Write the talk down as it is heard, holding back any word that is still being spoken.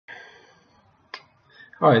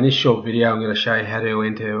Alright, in this short video I'm going to show you how to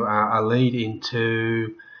enter a lead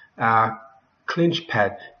into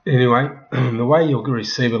clinchpad. Anyway, the way you'll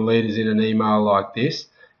receive a lead is in an email like this,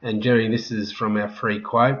 and generally this is from our free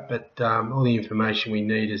quote, but all the information we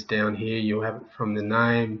need is down here. You'll have it from the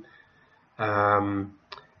name,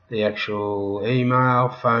 the actual email,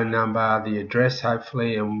 phone number, the address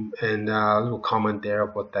hopefully, and a little comment there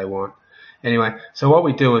of what they want. Anyway, so what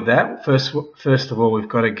we do with that, first of all, we've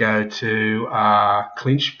got to go to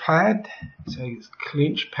clinchpad. So it's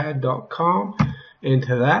clinchpad.com,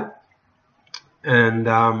 enter that, and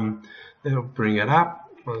that'll bring it up.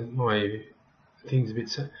 My thing's a bit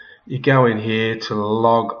so. You go in here to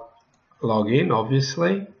log in,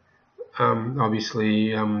 obviously.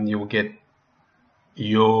 You'll get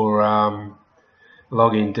your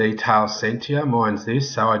login details sent to you. Mine's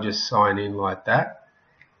this, so I just sign in like that.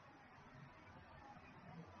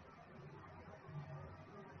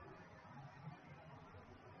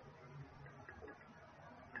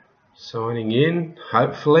 Signing in,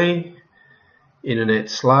 hopefully. Internet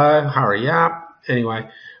slow, hurry up. Anyway,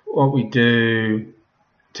 what we do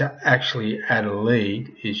to actually add a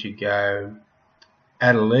lead is you go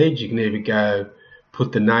add a lead. You can either go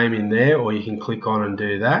put the name in there, or you can click on and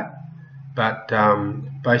do that. But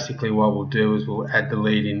basically what we'll do is we'll add the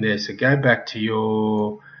lead in there. So go back to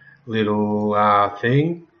your little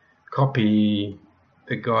thing, copy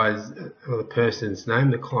the guy's or the person's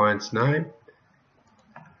name, the client's name,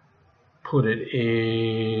 put it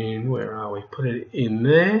in, where are we? Put it in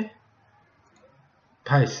there,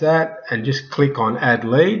 paste that, and just click on add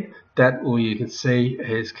lead. That all you can see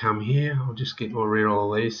has come here. I'll just get rid of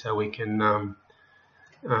all these so we can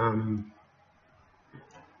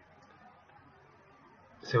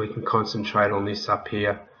concentrate on this up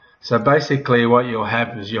here. So basically what you'll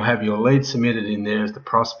have is you'll have your lead submitted in there as the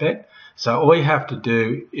prospect. So all you have to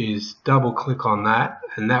do is double click on that,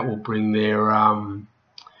 and that will bring their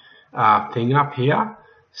thing up here.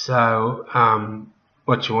 So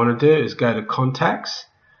what you want to do is go to contacts,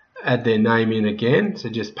 add their name in again. So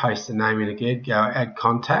just paste the name in again, go add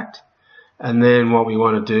contact, and then what we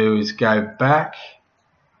want to do is go back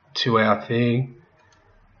to our thing,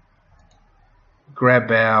 grab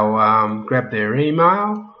their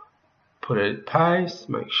email, put it, paste,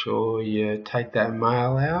 make sure you take that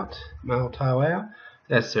mail toe out.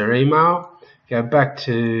 That's their email. Go back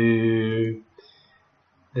to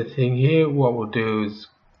the thing here. What we'll do is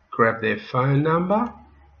grab their phone number,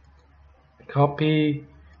 copy,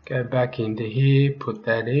 go back into here, put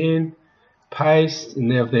that in, paste, and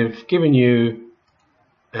now if they've given you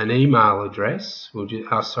an email address, we'll just,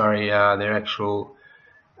 their actual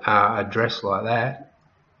address like that,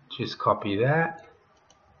 just copy that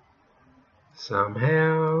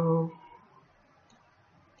somehow,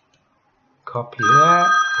 copy that,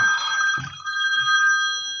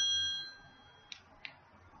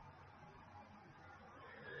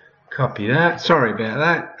 copy that, sorry about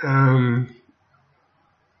that.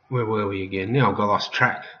 Where were we again? Now I've got lost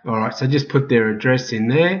track. Alright, so just put their address in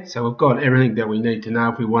there. So we've got everything that we need to know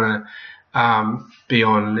if we want to be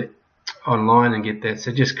online and get that.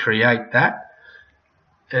 So just create that,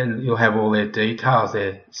 and you'll have all their details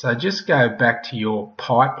there. So just go back to your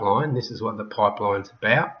pipeline. This is what the pipeline's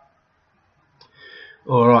about.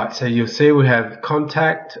 Alright, so you'll see we have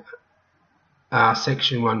contact,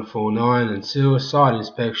 section 149 and suicide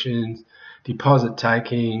inspections, deposit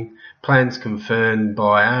taking, plans confirmed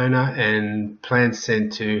by owner, and plans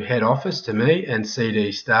sent to head office to me, and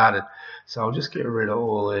CD started. So I'll just get rid of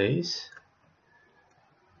all these.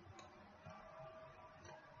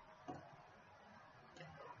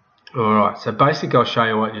 Alright, so basically I'll show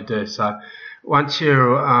you what you do. So once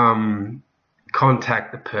you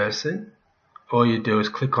contact the person, all you do is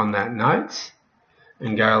click on that notes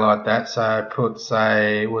and go like that. So put,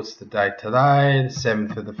 say, what's the date today? The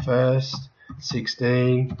 7th of the 1st,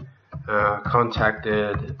 16.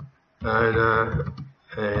 Contacted owner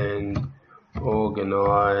and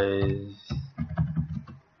organised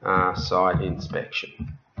site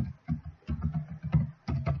inspection.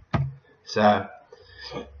 So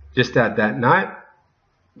just add that note,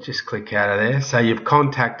 just click out of there. So you've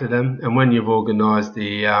contacted them, and when you've organised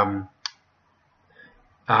the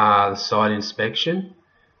site inspection,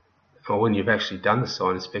 or when you've actually done the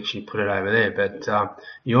site inspection, you put it over there. But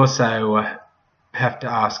you also have to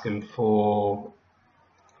ask them for,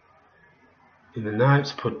 in the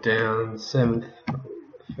notes, put down 7th,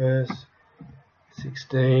 1st,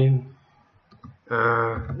 16,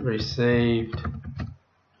 received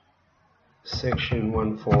section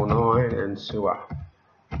 149 and sewer.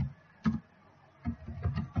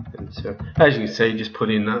 And so, as you can see, just put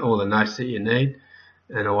in all the notes that you need.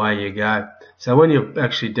 and away you go. So when you've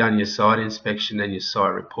actually done your site inspection and your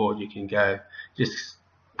site report, you can go, just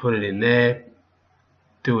put it in there,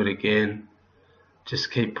 do it again,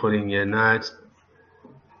 just keep putting your notes.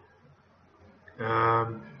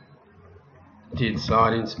 Did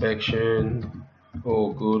site inspection,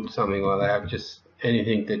 all good, something like that. Just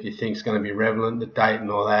anything that you think is going to be relevant, the date and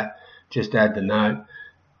all that, just add the note,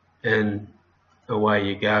 and away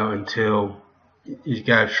you go until you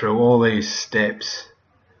go through all these steps.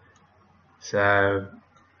 So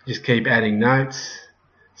just keep adding notes,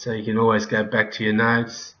 so you can always go back to your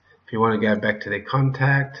notes. If you want to go back to their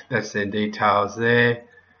contact, that's their details there.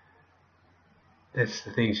 That's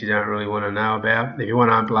the things you don't really want to know about. If you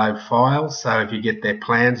want to upload files, so if you get their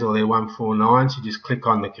plans or their 149s, you just click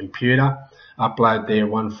on the computer, upload their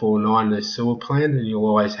 149, their sewer plan, and you'll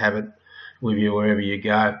always have it with you wherever you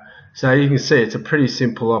go. So you can see it's a pretty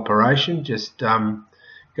simple operation. Just got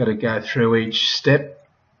to go through each step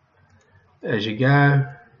as you go.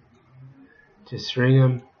 Just ring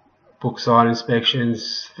them, book site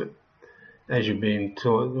inspections. As you've been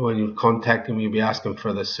taught, when you contact them, you'll be asking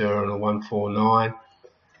for the sewer and a 149.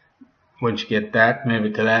 Once you get that, move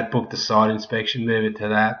it to that, book the site inspection, move it to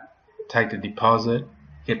that, take the deposit,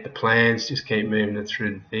 get the plans, just keep moving it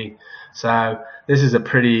through the thing. So this is a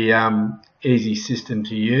pretty easy system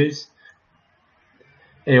to use.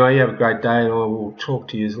 Anyway, you have a great day, and I will talk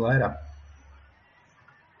to you later.